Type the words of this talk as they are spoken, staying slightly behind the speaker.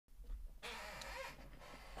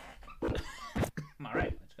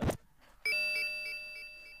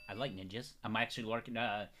like ninjas. I'm actually working.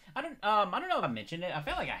 I don't know if I mentioned it. I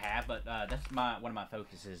feel like I have, but that's one of my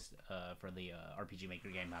focuses for the RPG Maker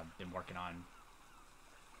game I've been working on.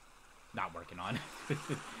 Not working on.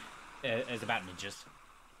 Is about ninjas.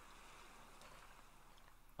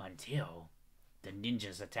 Until the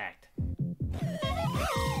ninjas attacked.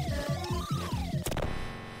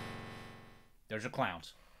 There's your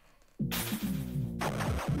clowns.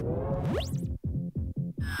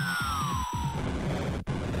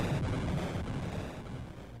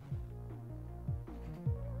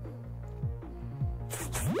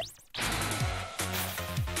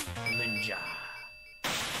 Linja.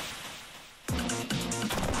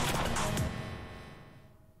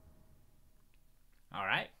 All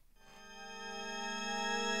right.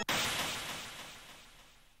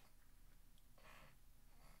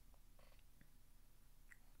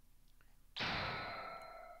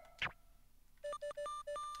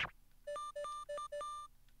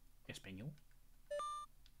 Espanol.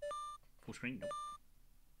 Full screen? Nope.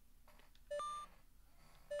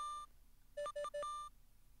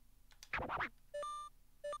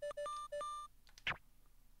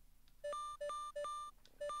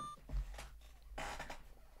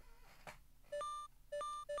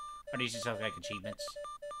 Are these just like achievements?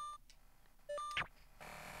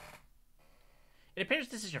 It appears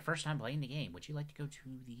this is your first time playing the game. Would you like to go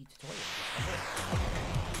to the tutorial?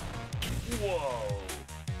 Whoa!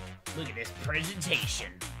 Look at this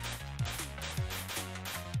presentation.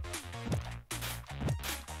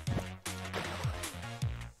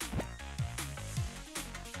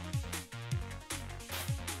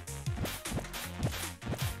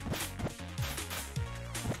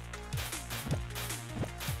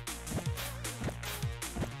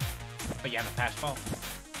 Oh, you have a pass ball?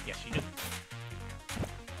 Yes, you do.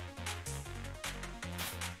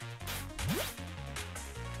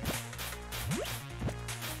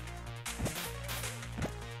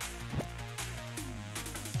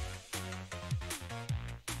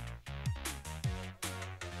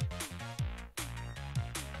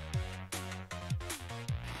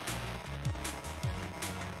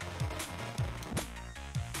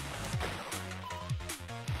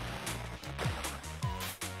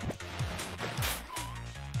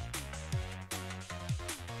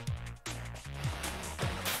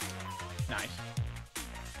 Nice.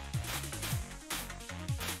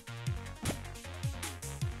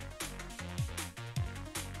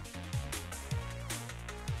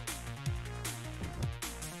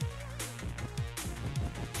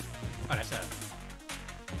 Oh, that's a...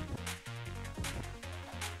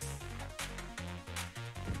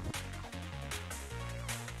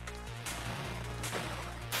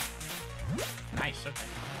 Nice, okay.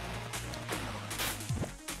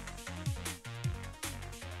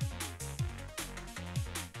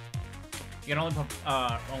 You can only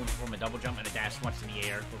perform a double jump and a dash once in the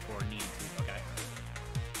air before needing to. Okay.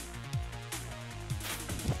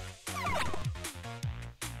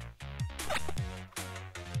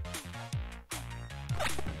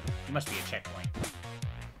 You must be a checkpoint.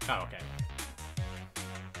 Oh, okay.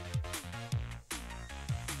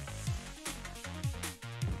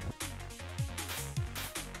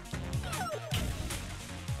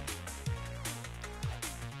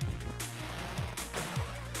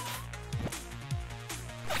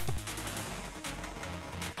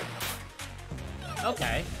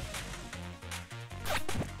 Okay.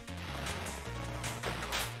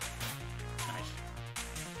 Nice.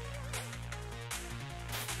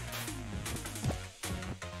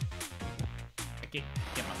 Get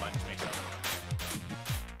my buttons mixed up.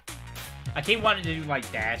 I keep wanting to do like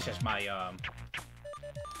dash as my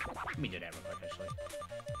Let me do that real quick actually.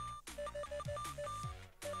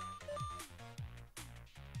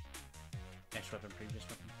 Next weapon, previous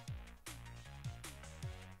weapon.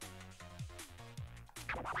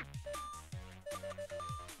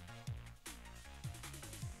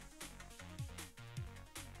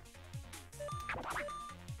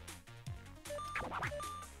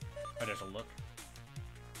 Oh, there's a look.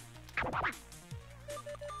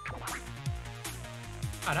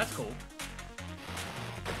 Oh, that's cool.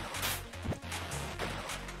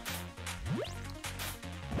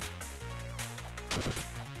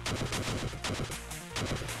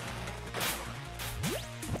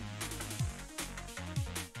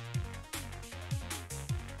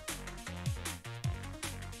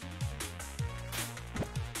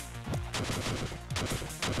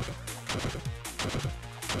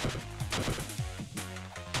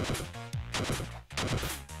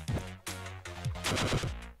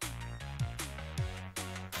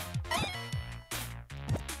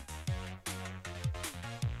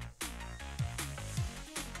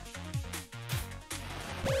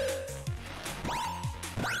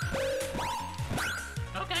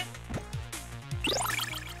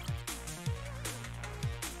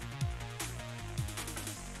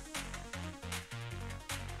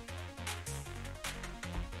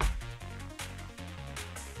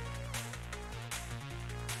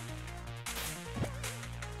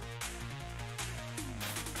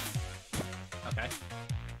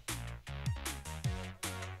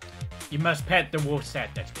 You must pet the wolf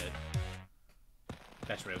set. That's good.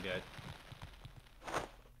 That's real good.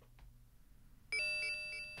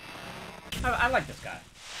 I like this guy.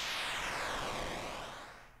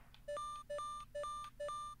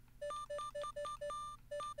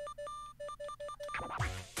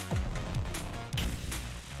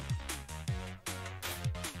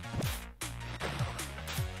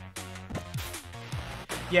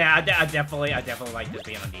 Yeah, I definitely like this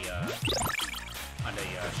being on the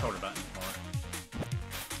shoulder button more.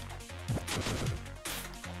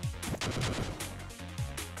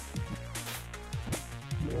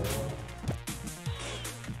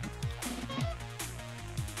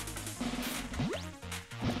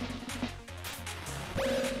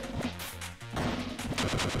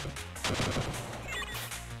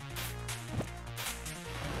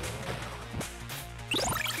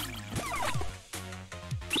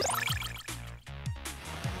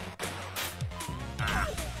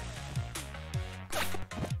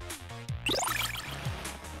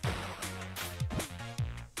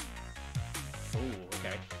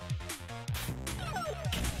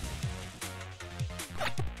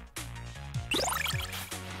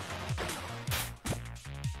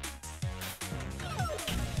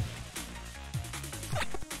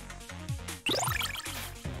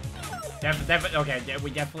 Okay, we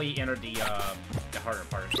definitely entered the harder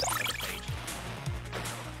part of the stage.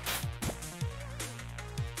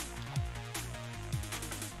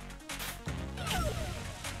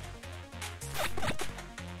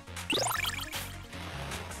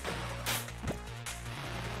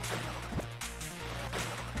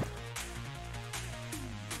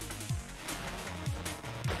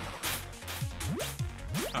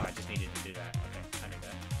 Oh, I just needed to do that. Okay, I knew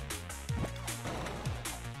that.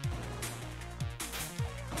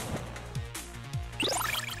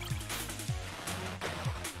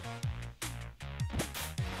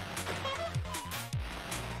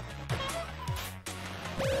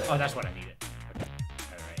 Oh, that's what I needed. Okay.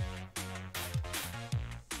 Alright.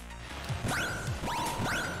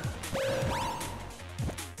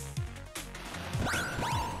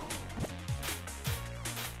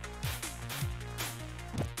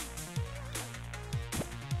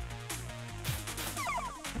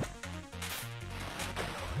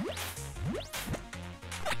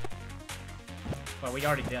 Well, we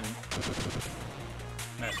already didn't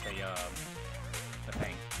mess the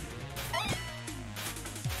thing.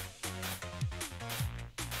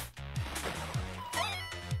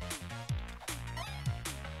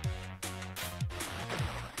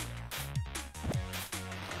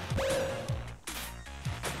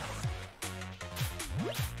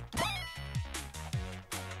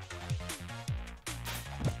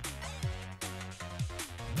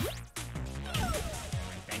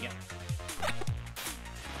 Dang it.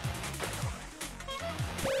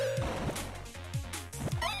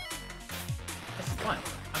 This is fun.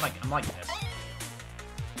 I'm liking this.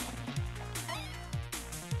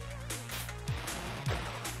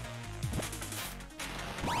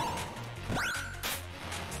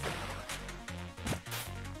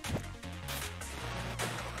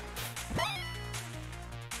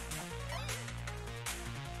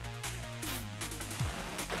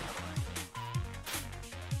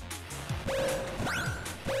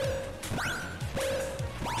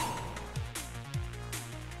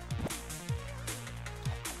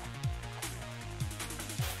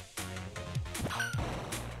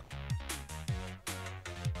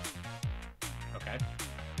 Okay.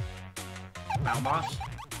 Mountain boss.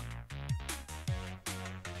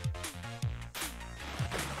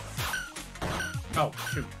 Oh,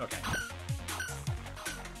 shoot. Okay.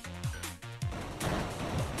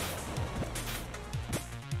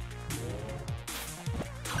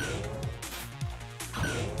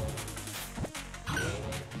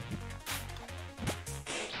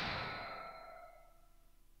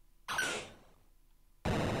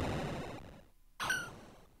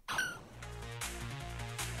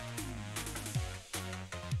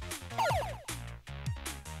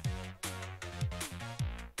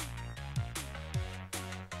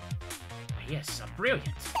 Yes, brilliant.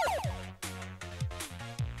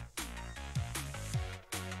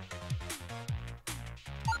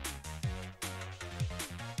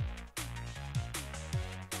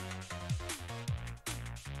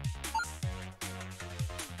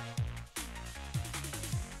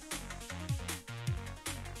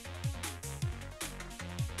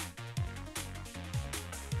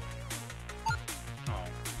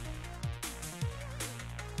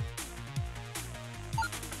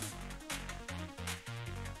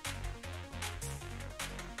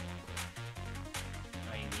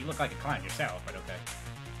 You look like a clown yourself, but okay.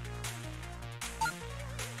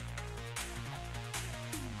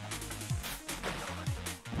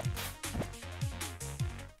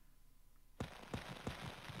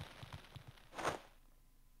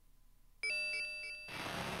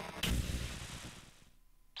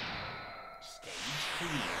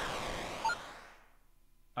 here?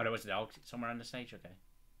 Oh, there was a dog somewhere on the stage? Okay.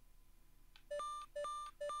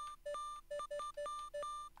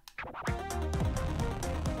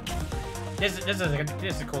 This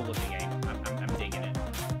is a cool looking game. I'm digging it.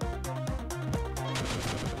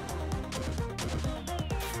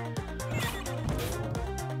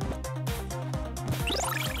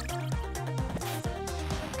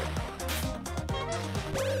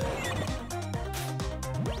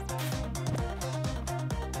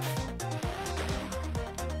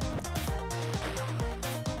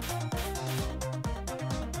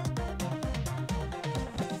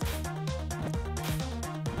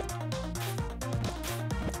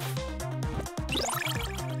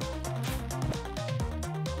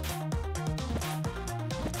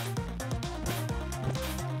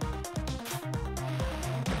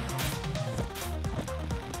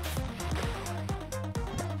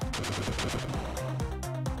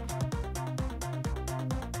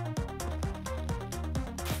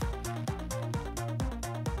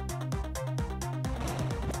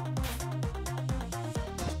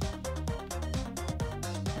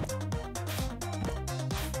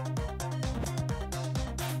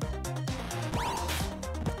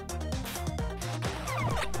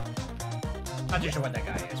 Not too sure what that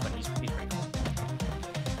guy is, but he's pretty cool.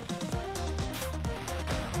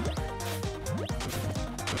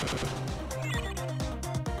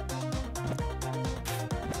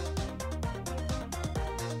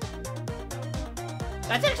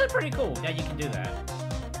 That's actually pretty cool that you can do that.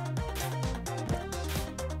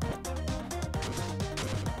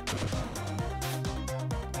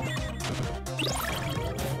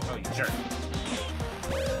 Oh, you jerk.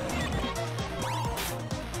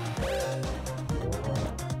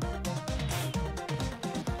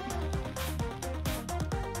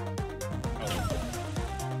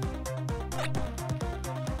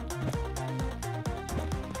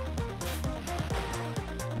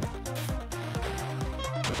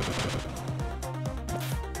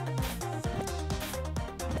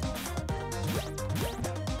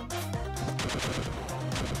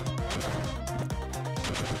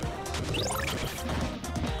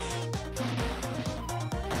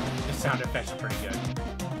 Sound effects are pretty good.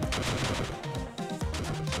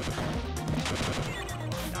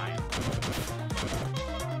 Dying.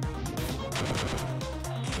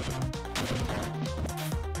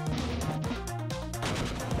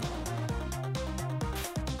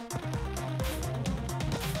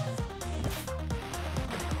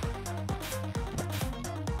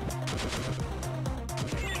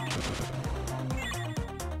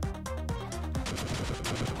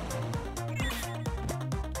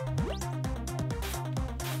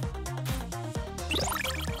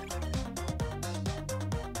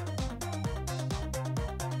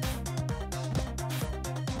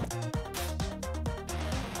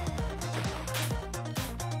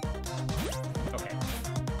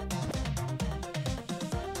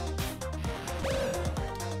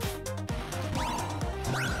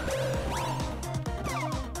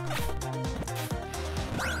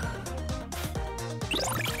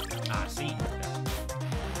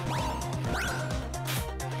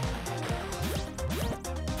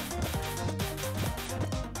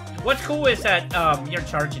 What's cool is that you're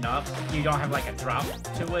charging up. You don't have like a drop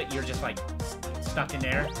to it. You're just like stuck in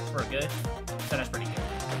there for good. So that's pretty good.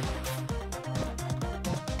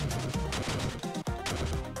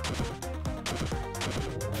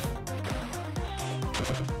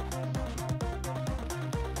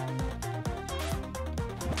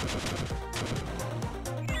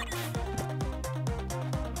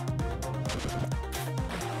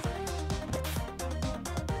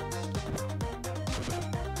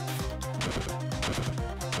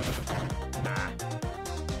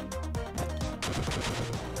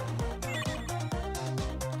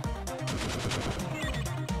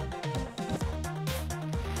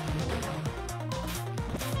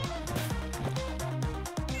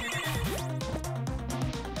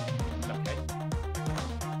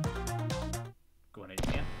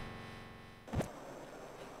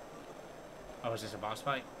 Oh, is this a boss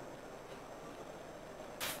fight?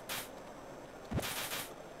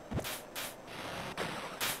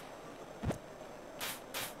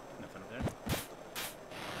 Nothing up there.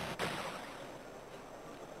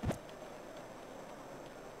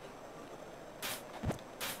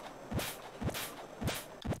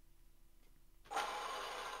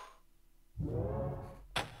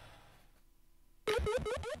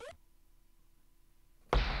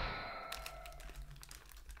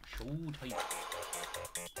 So tight.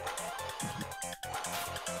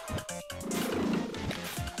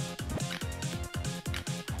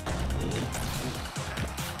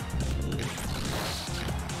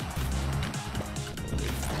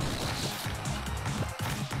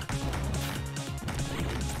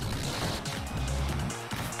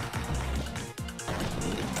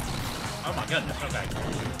 goodness, okay.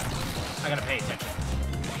 I gotta pay attention.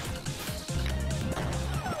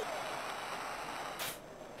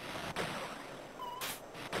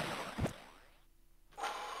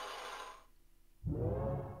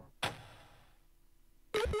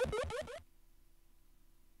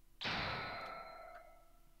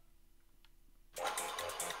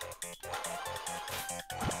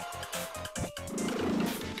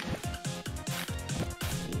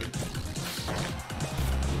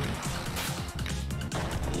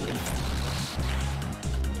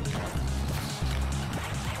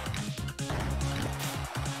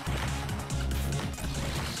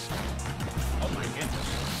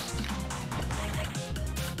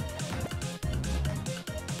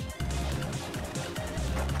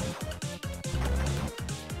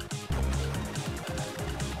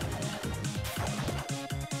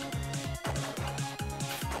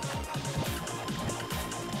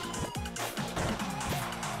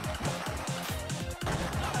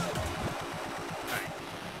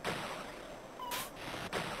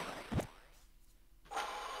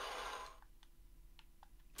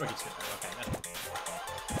 Okay, that's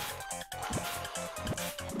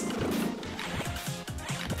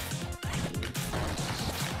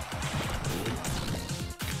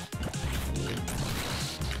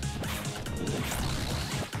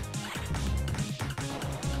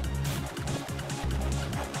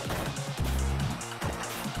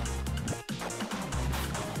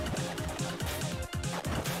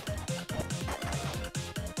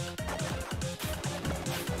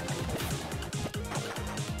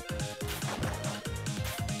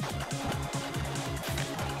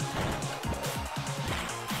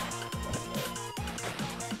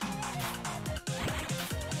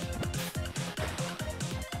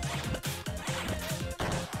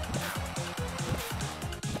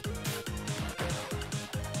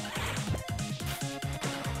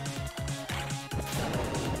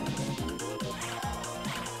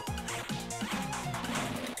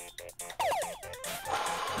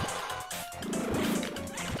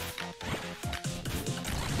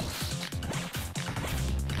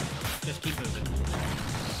just keep moving.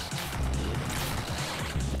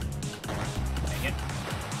 Dang it.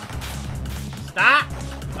 Stop!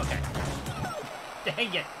 Okay.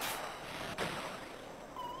 Dang it.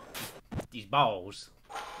 These balls.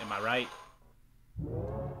 Am I right?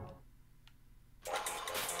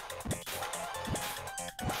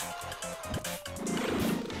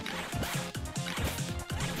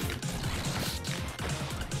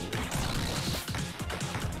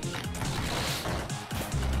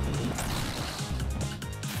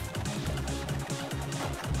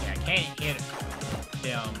 Can't hit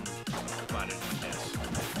them button with this.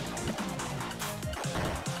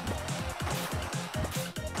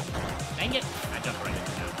 Dang it! I jumped right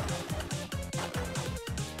into that.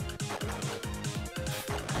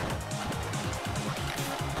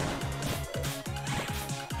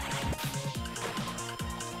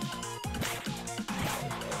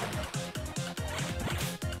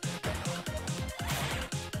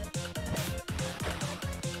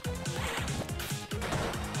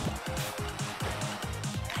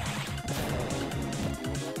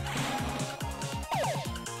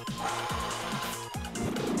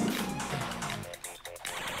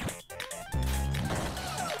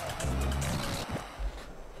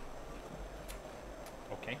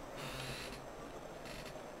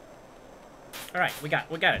 All right, we got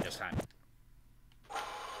it this time.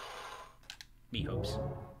 Me hopes.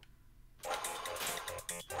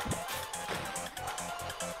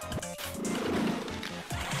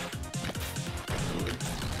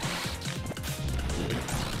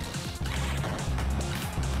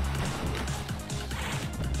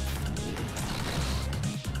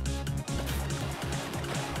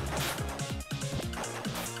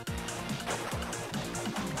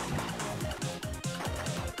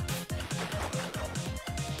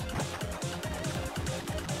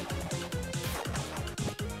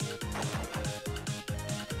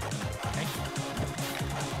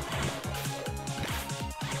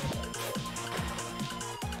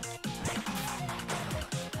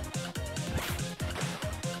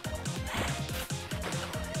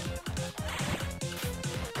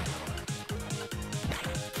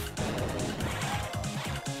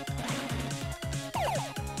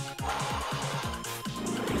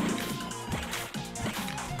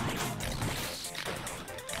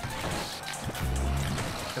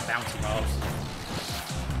 Bouncy balls.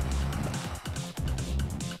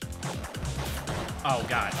 Oh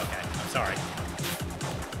god, okay. I'm sorry.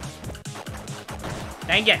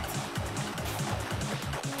 Dang it!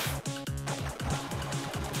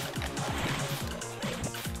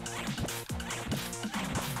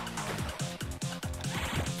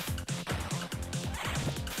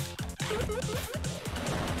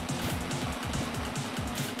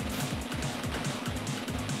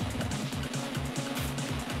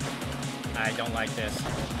 I don't like this.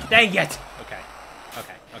 Dang it! Okay.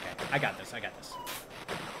 Okay, okay. I got this, I got this.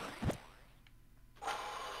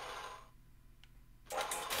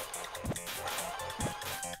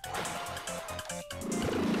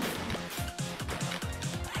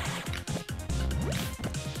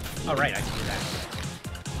 Oh, right, I can do that.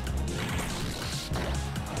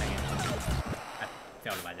 Dang it. I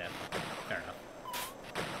failed to my death. Fair enough.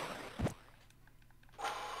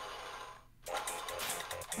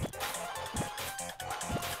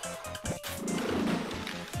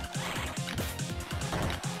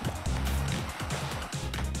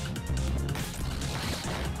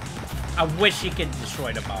 I wish he could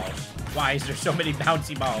destroy the balls. Why is there so many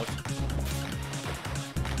bouncy balls?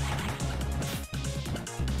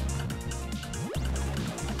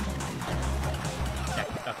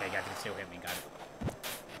 Okay, got to still hit me. Got it.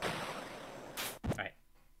 Alright.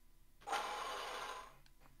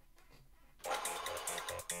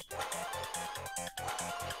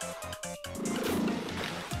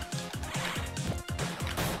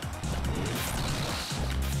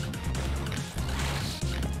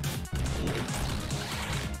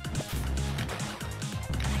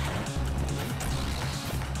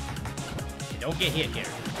 Don't get hit here.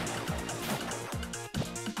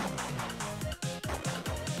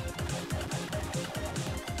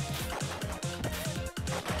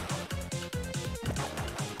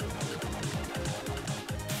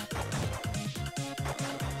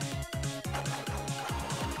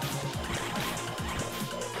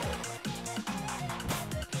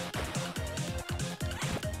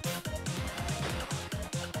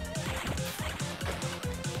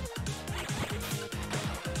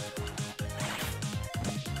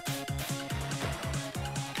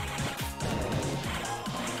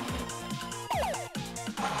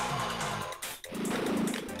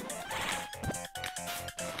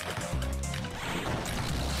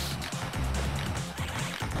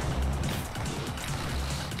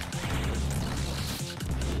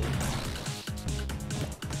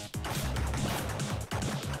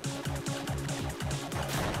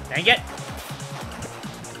 Dang it!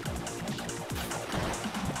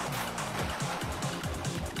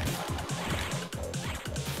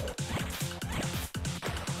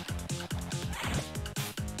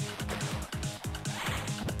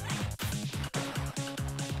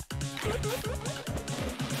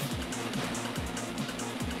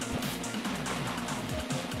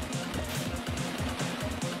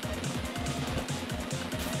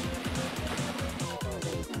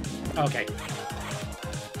 Okay.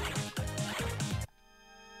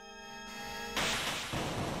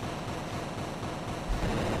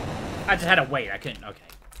 I just had to wait. I couldn't. Okay.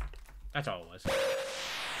 That's all it was.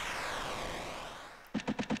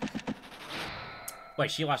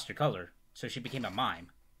 Wait, she lost her color, so she became a mime.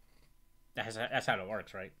 That's how it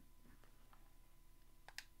works, right?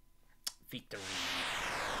 Victory.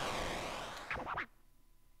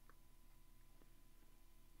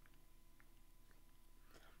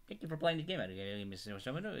 Thank you for playing the game.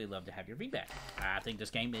 We'd love to have your feedback. I think this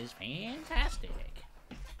game is fantastic.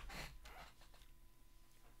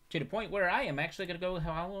 To the point where I am actually going to go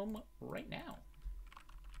home right now.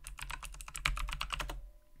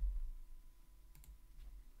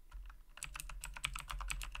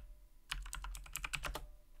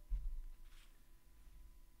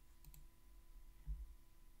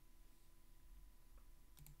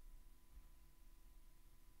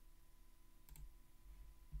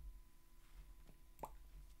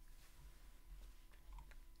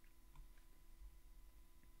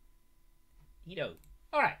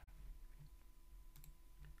 Alright.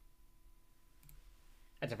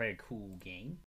 That's a very cool game.